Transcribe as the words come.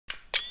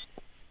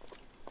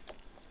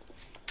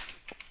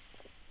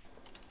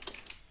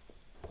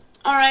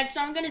Alright,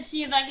 so I'm gonna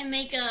see if I can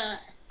make a...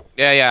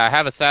 Yeah, I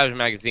have a Savage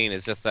magazine.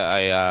 It's just that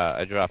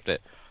I dropped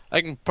it.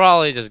 I can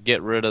probably just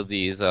get rid of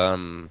these. I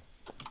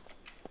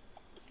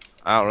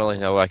don't really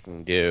know what I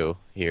can do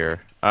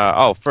here.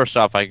 Oh, first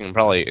off, I can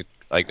probably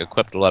like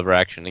equip the lever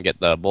action and get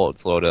the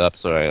bullets loaded up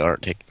so I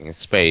aren't taking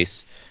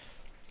space.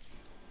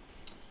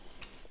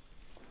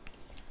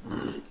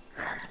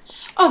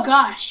 Oh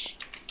gosh.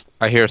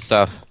 I hear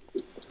stuff.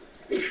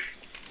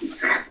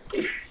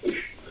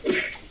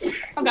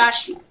 Oh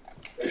gosh.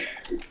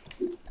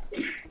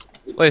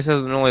 This place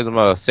isn't really the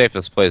most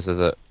safest place, is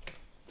it?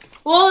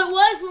 Well, it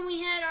was when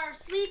we had our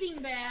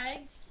sleeping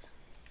bags.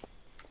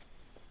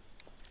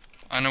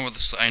 I know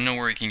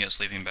where you can get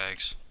sleeping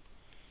bags.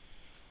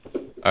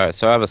 Alright,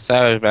 so I have a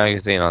Savage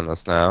magazine on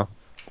this now.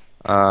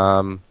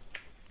 Battle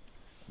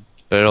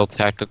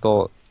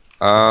tactical.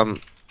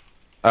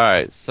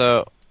 Alright,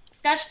 so...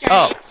 Gosh Oh,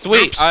 darn it.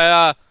 sweet!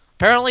 Oops.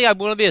 Apparently I'm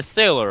gonna be a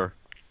sailor.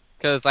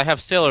 Because I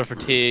have sailor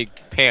fatigue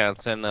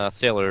pants and a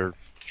sailor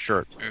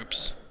shirt.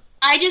 Oops.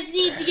 I just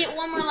need to get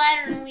one more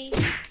ladder and we...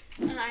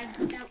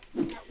 that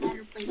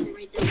ladder placement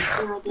right there is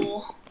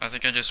horrible. I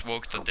think I just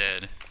woke the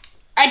dead.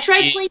 I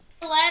tried placing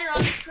the ladder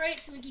on this crate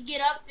so we could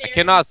get up I there.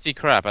 cannot see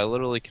crap. I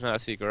literally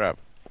cannot see crap.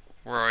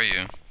 Where are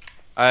you?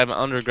 I'm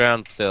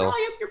underground still.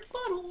 Pry up your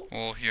butthole.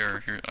 Well,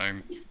 here,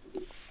 I'm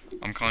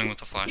calling with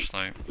the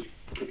flashlight.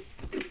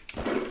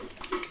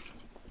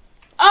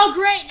 Oh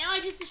great, now I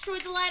just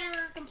destroyed the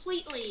ladder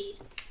completely.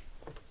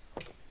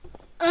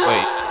 Wait.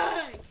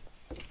 Ugh.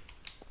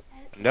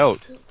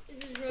 Note.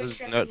 This is What really does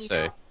stressing note me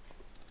say? out.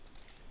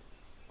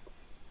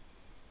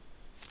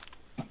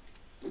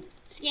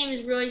 This game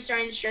is really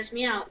starting to stress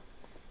me out.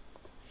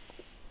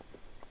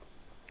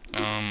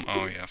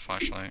 Oh yeah,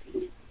 flashlight.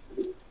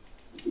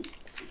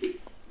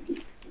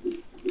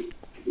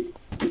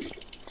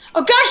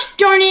 Oh gosh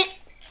darn it!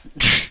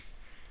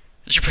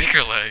 Did you break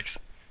your legs?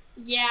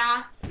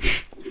 Yeah.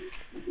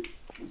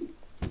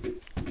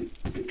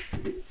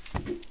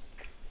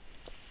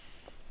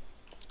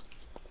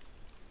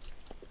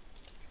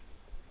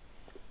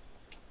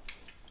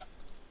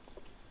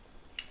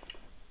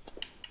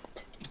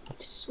 I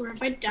swear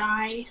if I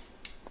die...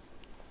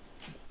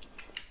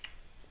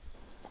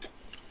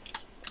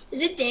 Is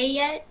it day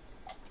yet?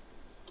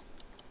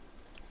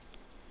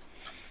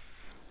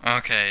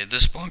 Okay,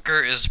 this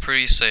bunker is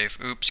pretty safe.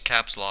 Oops,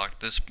 caps lock.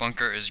 This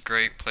bunker is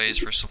great place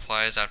for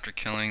supplies after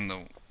killing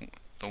the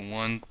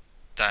 1-4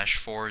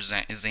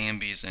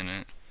 zombies in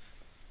it.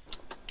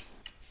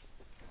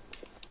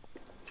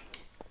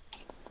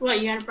 What,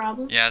 you had a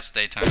problem? Yeah, it's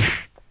daytime.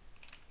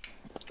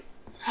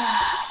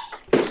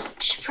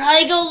 Should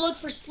probably go look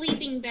for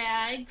sleeping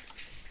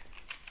bags.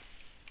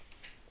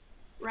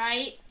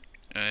 Right?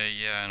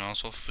 Yeah, and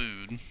also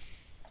food.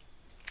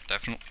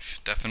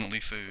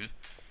 Definitely food.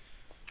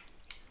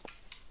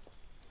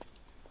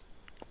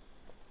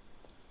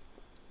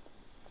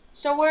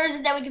 So where is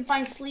it that we can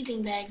find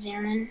sleeping bags,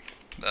 Aaron?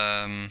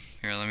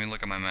 Here, let me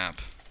look at my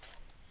map.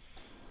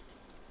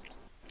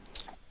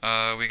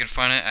 We can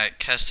find it at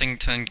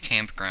Kessington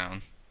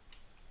Campground.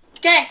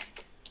 Okay.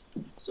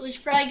 So we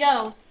should probably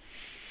go.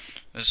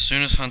 As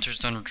soon as Hunter's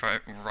done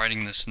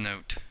writing this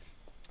note.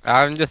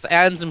 I'm just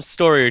adding some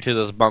story to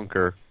this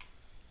bunker.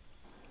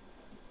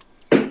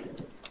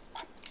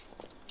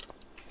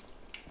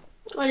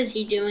 What is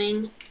he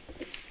doing?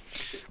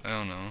 I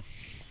don't know.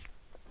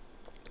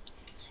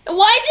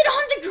 Why is it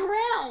on the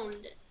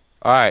ground?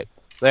 Alright,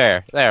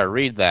 there,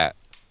 read that.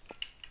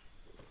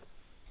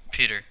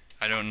 Peter,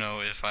 I don't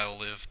know if I'll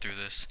live through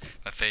this.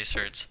 My face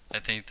hurts. I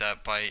think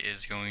that bite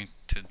is going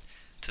to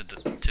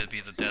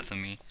be the death of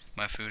me.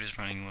 My food is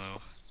running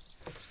low.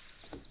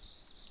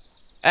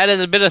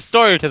 Added a bit of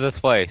story to this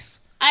place.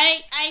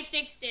 I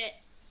fixed it.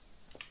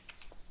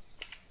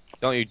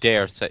 Don't you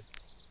dare say.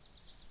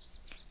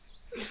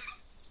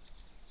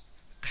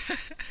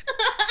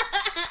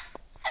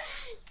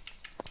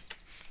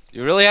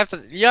 You really have to.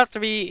 You have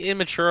to be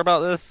immature about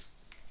this.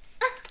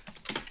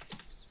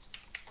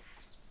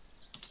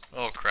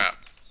 Oh crap.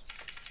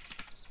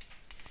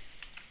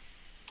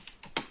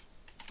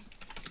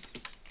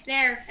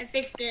 There, I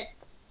fixed it.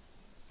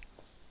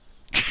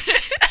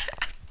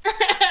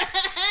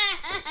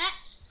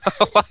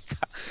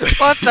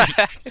 What the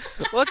heck?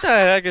 What the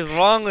heck is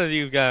wrong with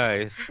you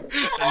guys?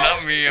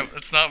 Not me.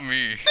 It's not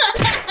me.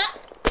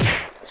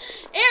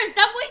 Aaron,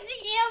 stop wasting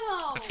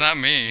ammo! It's not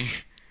me.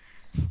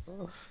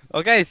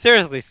 Okay,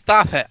 seriously,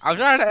 stop it. I'm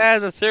trying to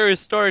add a serious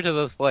story to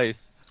this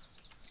place.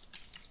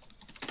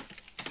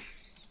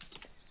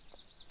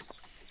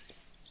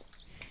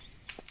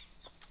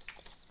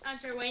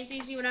 Hunter, wait until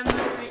you see what I'm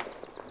doing.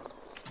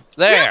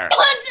 There! No,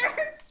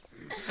 Hunter!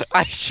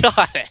 I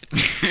shot it!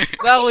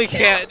 No, we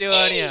can't do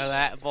any of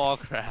that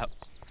bullcrap.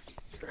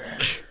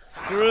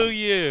 Screw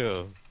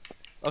you.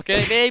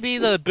 Okay, maybe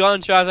the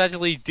gunshots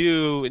actually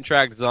do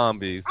attract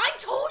zombies. I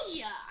told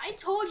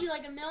you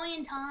like a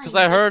million times. Because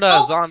I heard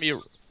a zombie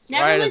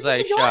never right as listen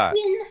I to shot.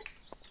 Dawson.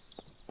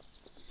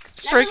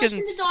 Never Freaking listen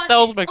to Dawson.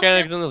 stealth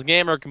mechanics in this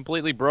game are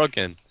completely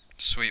broken.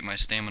 Sweet, my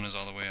stamina's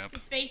all the way up.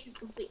 Your face is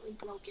completely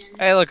broken.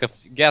 Hey, look, a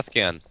gas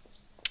can.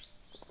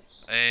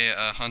 Hey,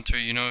 Hunter,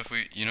 you know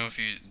if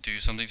you do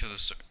something to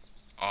the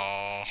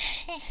oh.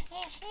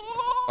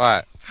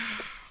 What?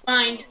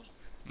 Mine.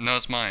 No,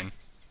 it's mine.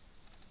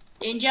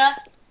 Ninja.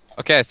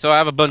 Okay, so I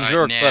have a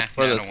bonjour Nah, clip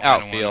for nah, I this don't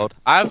want outfield.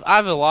 I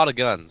have a lot of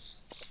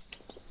guns.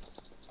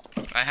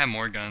 I have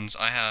more guns.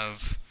 I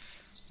have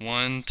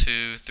 1,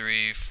 2,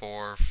 3,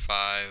 4,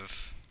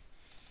 5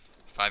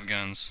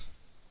 guns.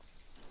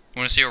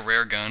 Want to see a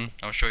rare gun?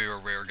 I'll show you a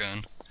rare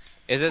gun.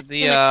 Is it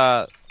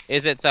the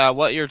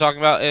what you're talking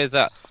about?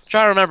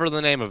 Try to remember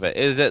the name of it.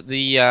 Is it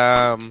the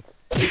Timberwolf?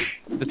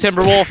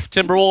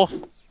 Timberwolf?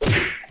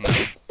 No.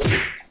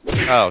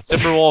 Oh,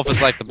 Timberwolf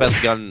is like the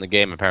best gun in the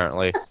game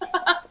apparently.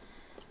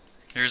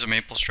 Here's a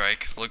maple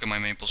strike. Look at my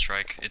maple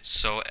strike. It's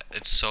so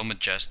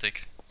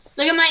majestic.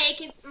 Look at my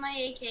AK.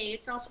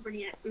 It's also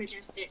pretty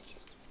majestic.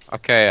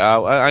 Okay,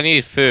 I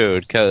need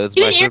food because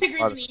Even Eric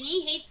agrees with me, and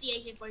he hates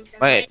the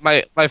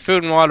AK-47. my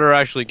food and water are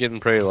actually getting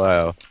pretty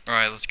low. All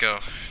right, let's go.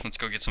 Let's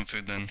go get some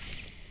food then.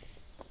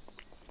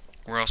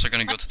 We're also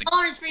gonna go to the.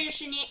 Tolerance for your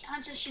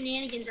Hunter's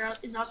shenanigans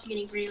is also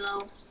getting pretty low.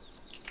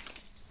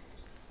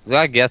 Is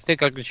that a gas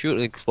stick I can shoot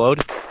and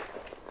explode?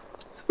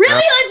 Really,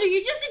 Hunter?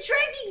 You're just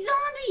attracting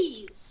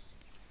zombies.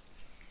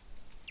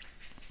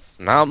 It's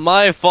not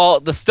my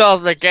fault. The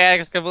stealth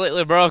mechanic is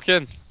completely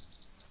broken.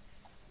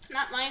 It's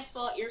not my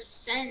fault. Your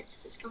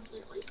sense is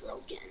completely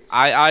broken.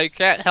 I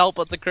can't help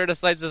but to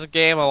criticize this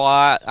game a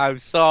lot. I'm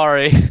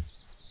sorry.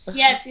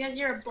 Yeah, it's because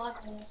you're a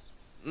butthole.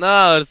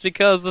 No, it's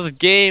because this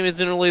game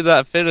isn't really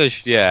that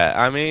finished yet.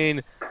 I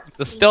mean,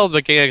 the stealth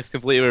mechanic is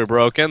completely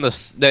broken.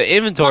 The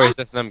inventory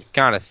system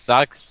kind of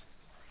sucks.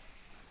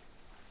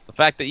 The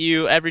fact that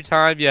every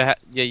time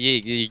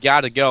you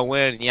gotta go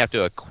in and you have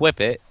to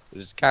equip it,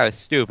 which is kind of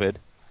stupid.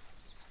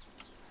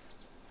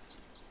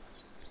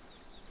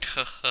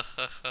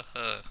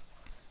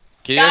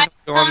 Can you guys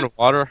go on the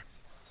water?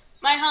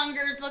 My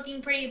hunger is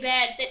looking pretty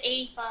bad. It's at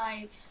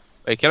 85.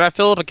 Wait, can I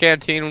fill up a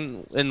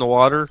canteen in the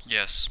water?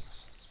 Yes.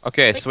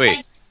 Okay, Wait, sweet. gotta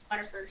get the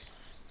water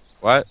first.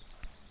 What?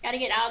 Gotta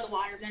get out of the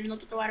water, then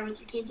look at the water with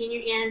your canteen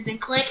in your hands, and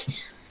click, and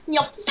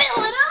you'll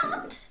fill it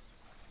up!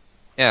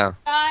 Yeah.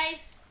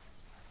 Guys,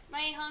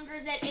 my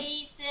hunger's at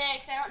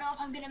 86. I don't know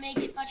if I'm gonna make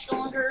it much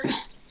longer.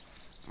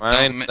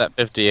 Mine's at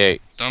 58.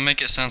 Don't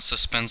make it sound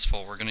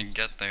suspenseful. We're gonna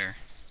get there.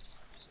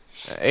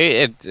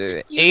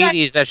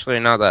 80 is actually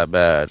not that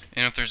bad.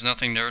 And if there's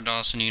nothing there,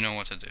 Dawson, you know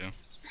what to do.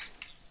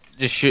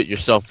 Just shoot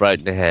yourself right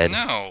in the head.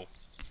 No.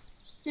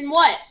 Then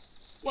what?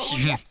 What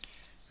was that?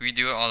 We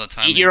do it all the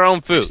time. Eat your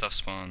own food. Stuff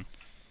spawn.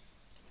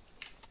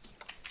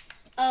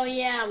 Oh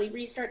yeah, we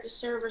restart the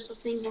server so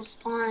things will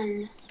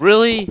spawn.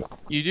 Really?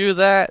 You do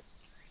that?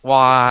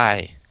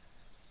 Why?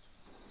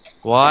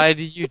 Why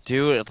did you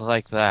do it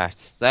like that?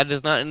 That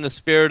is not in the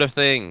spirit of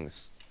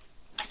things.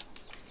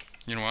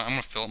 You know what? I'm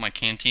gonna fill up my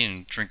canteen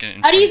and drink it.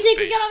 How do you think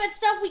we got all that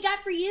stuff we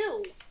got for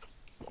you?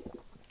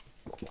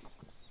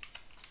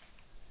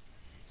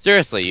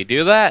 Seriously, you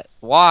do that?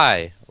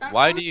 Why?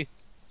 Why do you?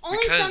 Only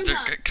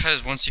sometimes.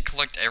 Because once you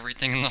collect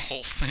everything in the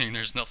whole thing,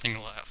 there's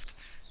nothing left.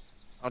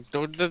 Well,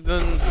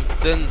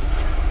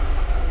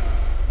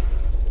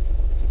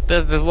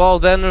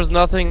 then there's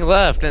nothing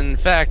left. In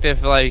fact, then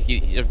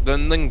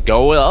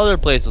go to other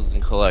places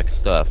and collect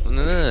stuff.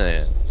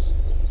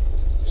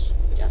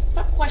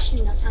 Stop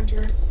questioning us,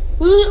 Hunter.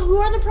 Who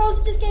are the pros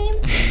at this game?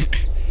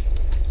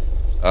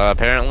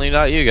 Apparently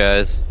not you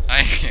guys.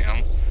 I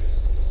am.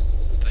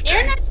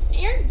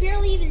 Aaron's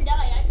barely even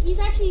died. He's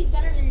actually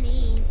better than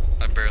me.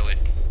 I barely.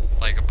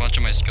 Like, a bunch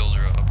of my skills are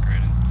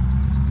upgraded.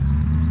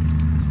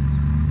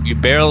 You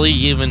barely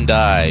even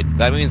died.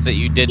 That means that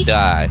you did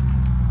die.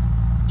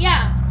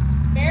 Yeah,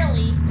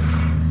 barely.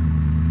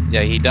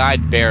 Yeah, he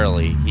died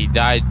barely. He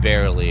died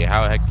barely.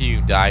 How the heck do you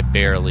die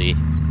barely?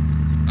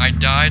 I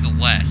died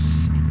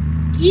less.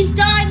 He's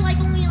died only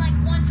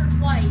once or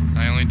twice.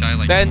 I only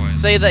died Then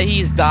twice. say that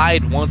he's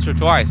died once or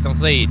twice. Don't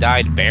say he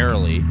died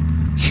barely.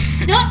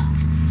 No!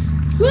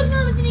 Who's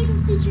not listening to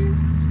this teacher?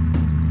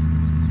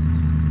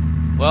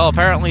 Well,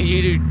 apparently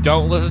you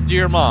don't listen to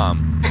your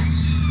mom.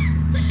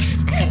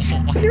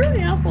 You're an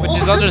asshole. Which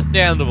is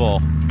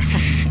understandable.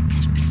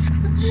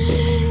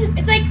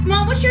 It's like,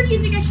 Mom, what shirt do you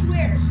think I should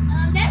wear?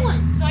 That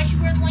one. So I should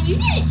wear the one you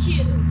didn't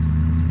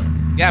choose.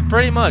 Yeah,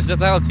 pretty much.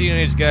 That's how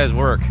teenage guys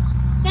work.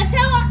 That's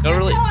how I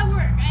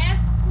work. I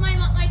asked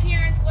my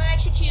parents what I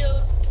should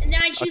choose, and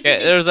then I choose.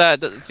 Okay, there's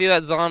that. See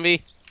that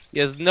zombie? He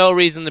has no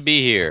reason to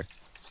be here.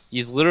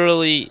 He's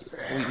literally.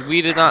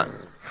 We did not.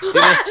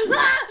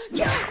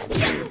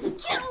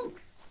 Kill!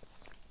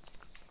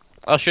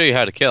 I'll show you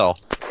how to kill.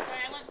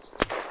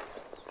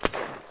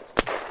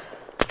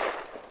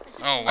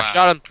 Oh, wow. I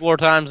shot him 4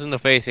 times in the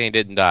face and he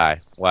didn't die.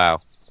 Wow.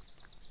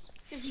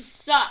 Because you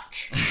suck.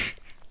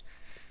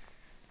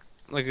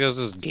 Because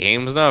this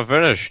game's not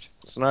finished.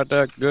 It's not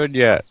that good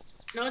yet.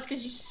 No, it's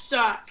because you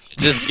suck.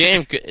 This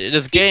game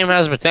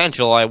has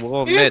potential. I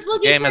will admit, the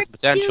game has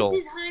potential.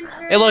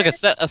 Hey, look,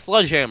 a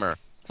sledgehammer.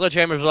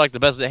 Sledgehammers are like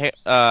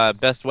the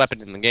best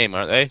weapon in the game,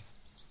 aren't they?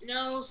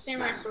 No,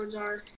 samurai swords are.